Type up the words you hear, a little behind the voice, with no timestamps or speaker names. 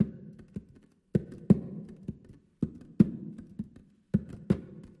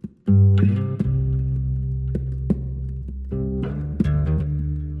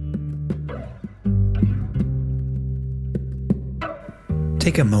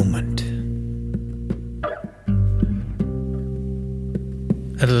take a moment.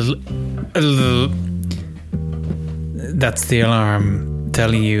 That's the alarm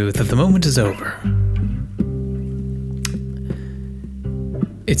telling you that the moment is over.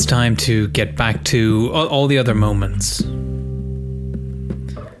 It's time to get back to all the other moments.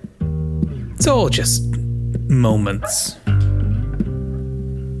 It's all just moments.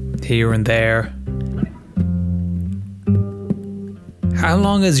 Here and there. How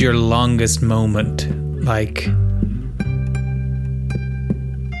long is your longest moment? Like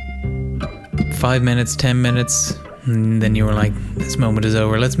 5 minutes, 10 minutes? And then you were like, this moment is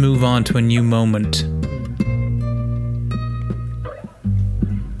over. Let's move on to a new moment.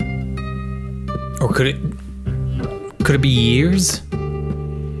 Or could it be years?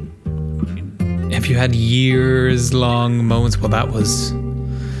 Have you had years long moments? Well, that was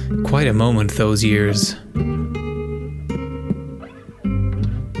quite a moment, those years.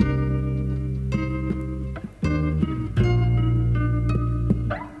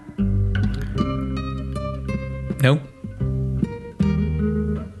 No?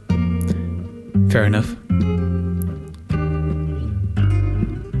 Fair enough.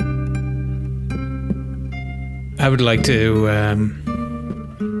 I would like to, I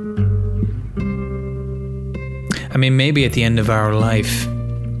mean, maybe at the end of our life,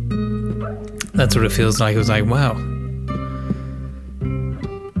 that's what it feels like. It was like, wow,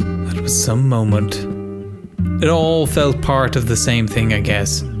 that was some moment. It all felt part of the same thing, I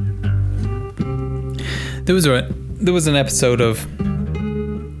guess. There was an episode of...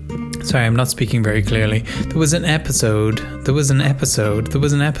 Sorry, I'm not speaking very clearly. There was an episode.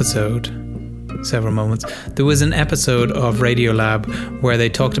 Several moments. There was an episode of Radiolab where they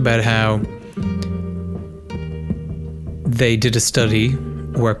talked about how they did a study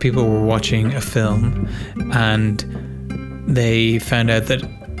where people were watching a film and they found out that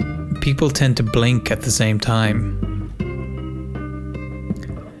people tend to blink at the same time.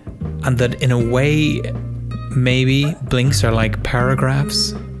 And that in a way, maybe blinks are like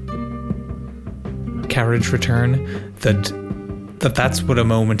paragraphs. Carriage return. That's what a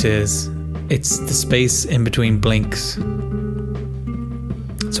moment is. It's the space in between blinks.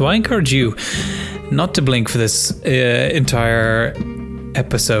 So I encourage you not to blink for this entire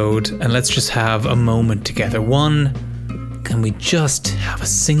episode, and let's just have a moment together. Can we just have a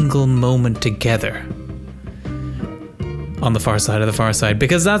single moment together on the far side of the far side?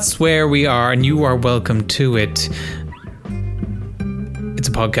 Because that's where we are, and you are welcome to it. It's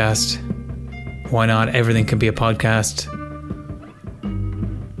a podcast. Why not? Everything can be a podcast.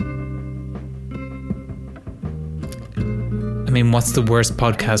 I mean, what's the worst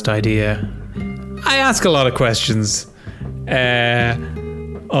podcast idea? I ask a lot of questions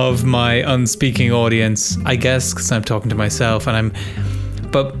of my unspeaking audience, I guess, because I'm talking to myself,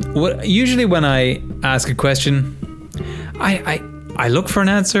 but usually when I ask a question, I look for an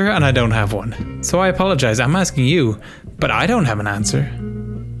answer and I don't have one. So I apologize. I'm asking you, but I don't have an answer.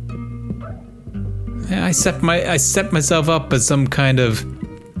 I set myself up as some kind of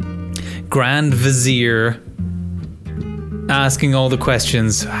grand vizier, asking all the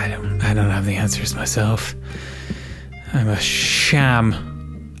questions. I don't have the answers myself. I'm a sham.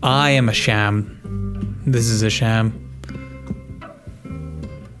 I am a sham. This is a sham.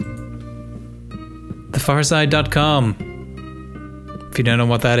 Thefarside.com. If you don't know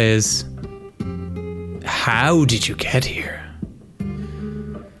what that is, how did you get here?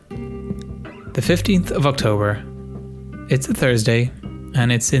 The 15th of October. It's a Thursday,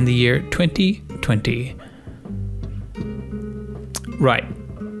 and it's in the year 2020. Right.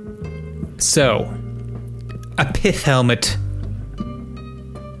 So, a Pith helmet.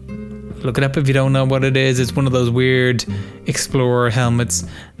 Look it up if you don't know what it is. It's one of those weird explorer helmets.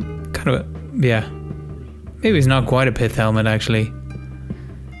 Kind of, yeah. Maybe it's not quite a Pith helmet, actually.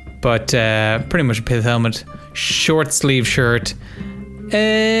 But pretty much a Pith helmet. Short sleeve shirt.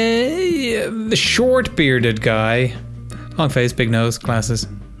 The short bearded guy. Long face, big nose, glasses.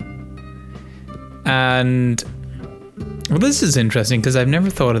 And... well, this is interesting because I've never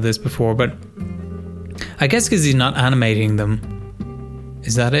thought of this before, but I guess because he's not animating them.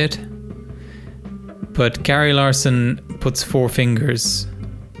 Is that it? But Gary Larson puts 4 fingers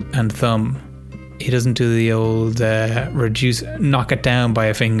and thumb. He doesn't do the old knock it down by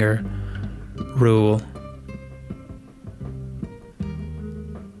a finger rule.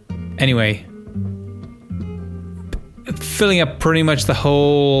 Anyway, filling up pretty much the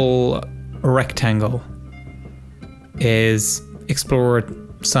whole rectangle is explorer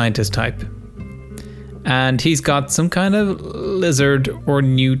scientist type, and he's got some kind of lizard or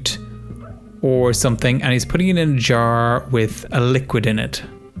newt or something, and he's putting it in a jar with a liquid in it.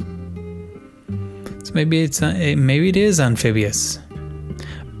 So maybe it is amphibious.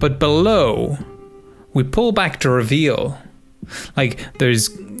 But below, we pull back to reveal, like, there's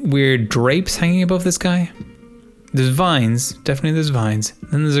weird drapes hanging above this guy. There's vines, definitely there's vines.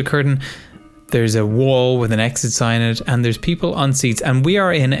 Then there's a curtain. There's a wall with an exit sign in it, and there's people on seats, and we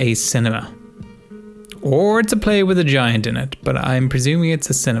are in a cinema. Or it's a play with a giant in it, but I'm presuming it's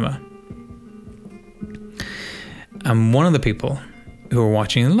a cinema. And one of the people who are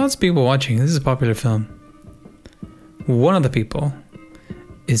watching, and lots of people watching, this is a popular film. One of the people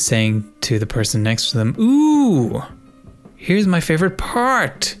is saying to the person next to them, "Ooh, here's my favorite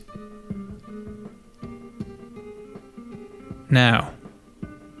part." Now,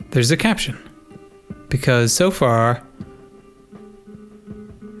 there's a caption. Because so far,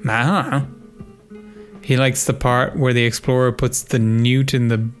 I don't know. He likes the part where the explorer puts the newt in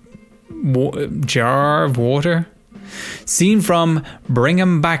the jar of water. Scene from Bring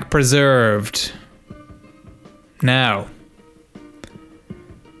 'Em Back Preserved. Now,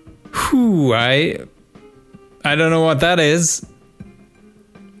 I don't know what that is.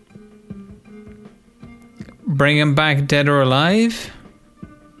 Bring 'Em Back Dead or Alive?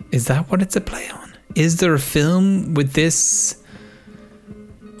 Is that what it's a play on? Is there a film with a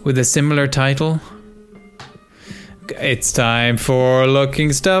similar title? It's time for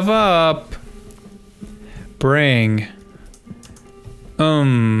looking stuff up. Bring.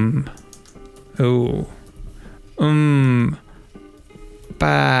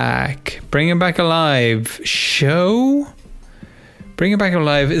 Back. Bring 'Em Back Alive. Show? Bring 'Em Back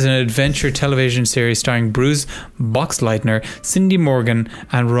Alive is an adventure television series starring Bruce Boxleitner, Cindy Morgan,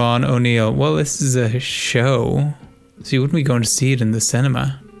 and Ron O'Neill. Well, this is a show, so you wouldn't be going to see it in the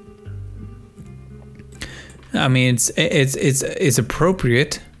cinema. I mean, it's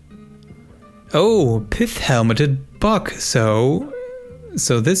appropriate. Oh, Pith helmeted buck. So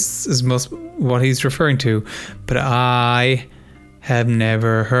this is most what he's referring to, but I have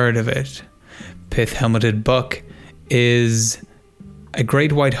never heard of it. Pith helmeted buck is a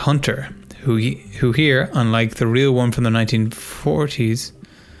great white hunter who here, unlike the real one from the 1940s,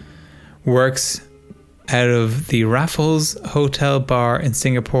 works out of the Raffles Hotel bar in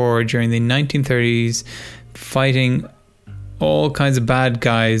Singapore during the 1930s, fighting all kinds of bad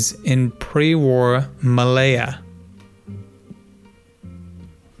guys in pre-war Malaya.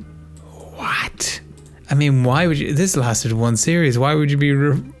 What? I mean, why would you... This lasted one series. Why would you be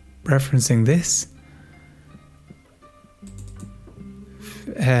referencing this?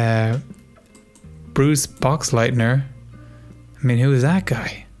 Bruce Boxleitner. I mean, who is that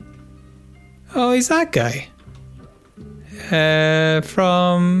guy? Oh, he's that guy.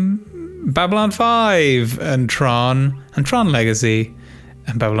 From Babylon 5 and Tron Legacy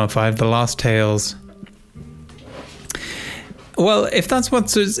and Babylon 5 The Lost Tales. Well, if that's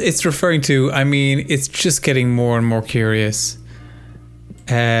what it's referring to, I mean, it's just getting more and more curious.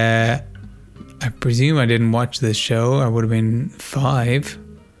 I presume I didn't watch this show. I would have been 5.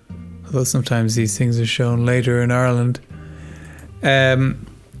 Although sometimes these things are shown later in Ireland.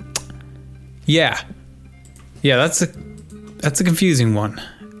 Yeah, that's a confusing one.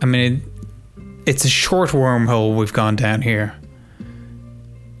 I mean, it's a short wormhole we've gone down here.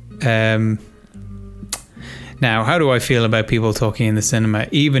 Now, how do I feel about people talking in the cinema,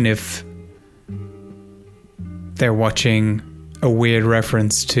 even if they're watching a weird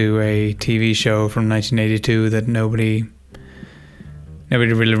reference to a TV show from 1982 that nobody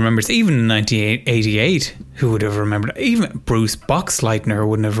really remembers? Even in 1988, who would have remembered? Even Bruce Boxleitner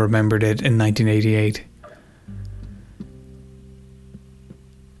wouldn't have remembered it in 1988.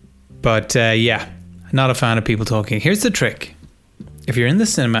 But yeah, not a fan of people talking. Here's the trick. If you're in the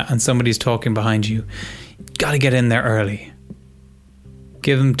cinema and somebody's talking behind you, got to get in there early.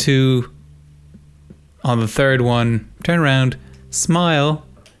 Give them 2. On the third one, turn around, smile,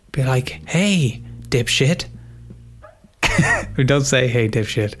 be like, "Hey, dipshit." We don't say, "Hey,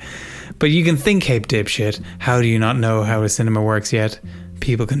 dipshit." But you can think, "Hey, dipshit." How do you not know how a cinema works yet?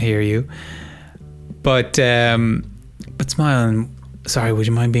 People can hear you. But smile and, "Sorry, would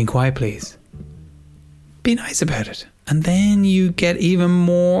you mind being quiet, please?" Be nice about it. And then you can be even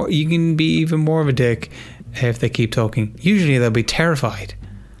more of a dick if they keep talking. Usually they'll be terrified.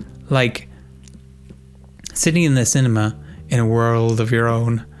 Like sitting in the cinema in a world of your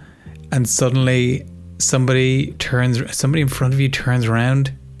own, and suddenly somebody in front of you turns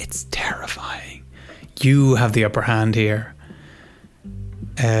around. It's terrifying. You have the upper hand here.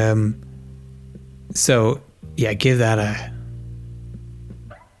 So yeah, give that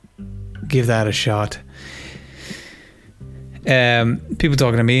a shot. People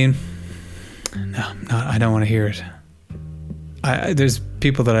talking to me. No, I don't want to hear it. There's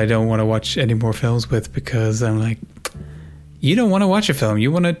people that I don't want to watch any more films with because I'm like, you don't want to watch a film.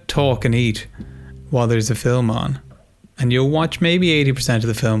 You want to talk and eat while there's a film on. And you'll watch maybe 80% of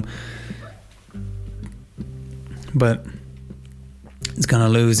the film. But it's going to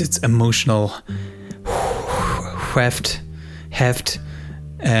lose its emotional heft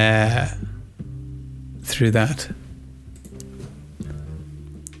through that.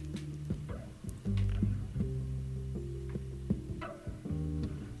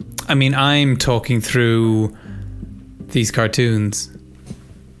 I mean, I'm talking through these cartoons.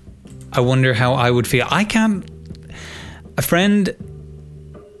 I wonder how I would feel. I can't. A friend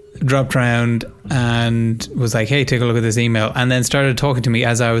dropped around and was like, hey, take a look at this email, and then started talking to me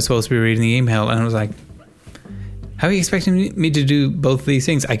as I was supposed to be reading the email, and I was like, how are you expecting me to do both of these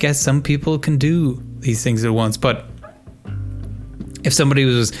things? I guess some people can do these things at once, but if somebody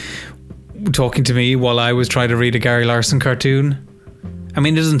was talking to me while I was trying to read a Gary Larson cartoon, I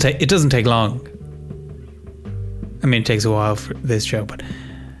mean, it doesn't take long. I mean, it takes a while for this show, but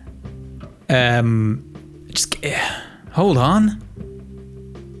just hold on.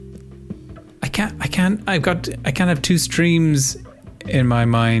 I can't have two streams in my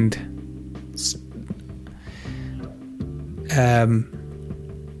mind. I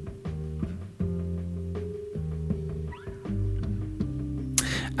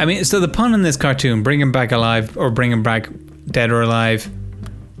mean, so the pun in this cartoon, bring him back alive or bring him back dead or alive,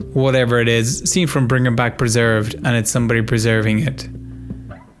 whatever it is, seen from Bring Him Back Preserved, and it's somebody preserving it.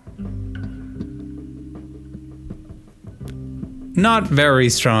 Not very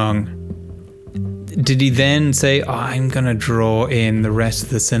strong. Did he then say, oh, I'm going to draw in the rest of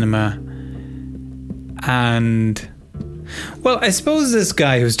the cinema? And, well, I suppose this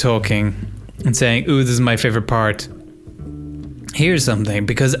guy who's talking and saying, ooh, this is my favorite part. Here's something,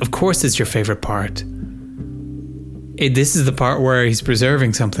 because of course it's your favorite part. This is the part where he's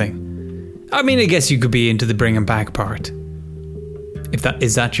preserving something. I mean, I guess you could be into the bring him back part. If that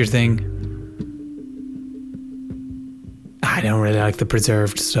is that your thing? I don't really like the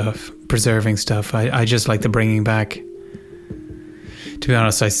preserving stuff. I just like the bringing back. To be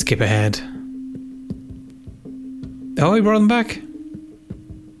honest, I skip ahead. Oh, he brought them back?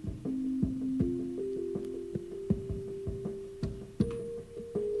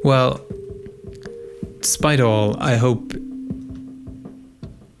 Well, despite all, I hope...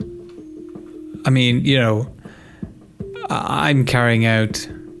 I mean, you know, I'm carrying out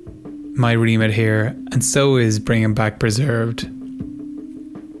my remit here, and so is Bringing Back Preserved.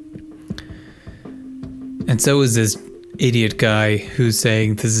 And so is this idiot guy who's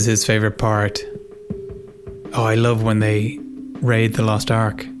saying this is his favourite part. Oh, I love when they raid the Lost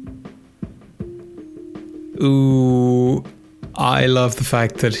Ark. Ooh, I love the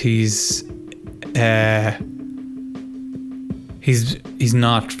fact that he's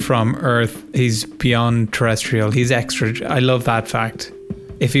not from Earth. He's beyond terrestrial. He's extra. I love that fact.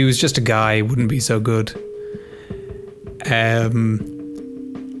 If he was just a guy, it wouldn't be so good.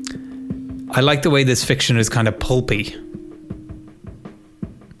 I like the way this fiction is kind of pulpy.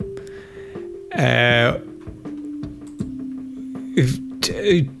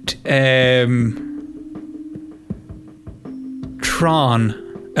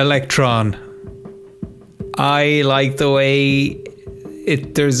 Electron. I like the way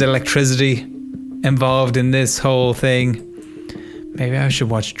there's electricity involved in this whole thing. Maybe I should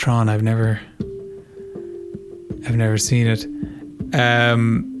watch Tron. I've never seen it.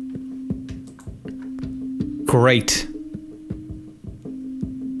 Great.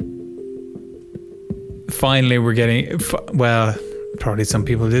 Finally, we're getting... well, probably some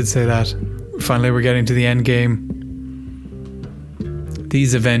people did say that. Finally, we're getting to the end game.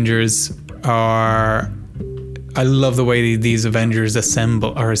 These Avengers are... I love the way these Avengers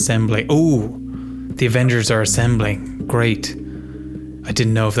are assembling. Oh, the Avengers are assembling. Great. I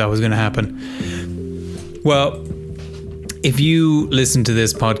didn't know if that was going to happen. Well, if you listen to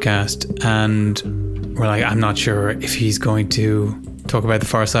this podcast and were like, I'm not sure if he's going to talk about the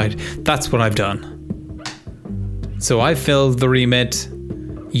Far Side, that's what I've done. So I filled the remit.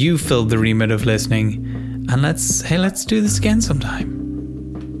 You filled the remit of listening. And let's do this again sometime.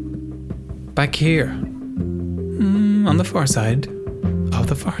 Back here. On the far side of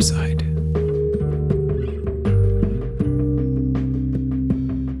the Far Side.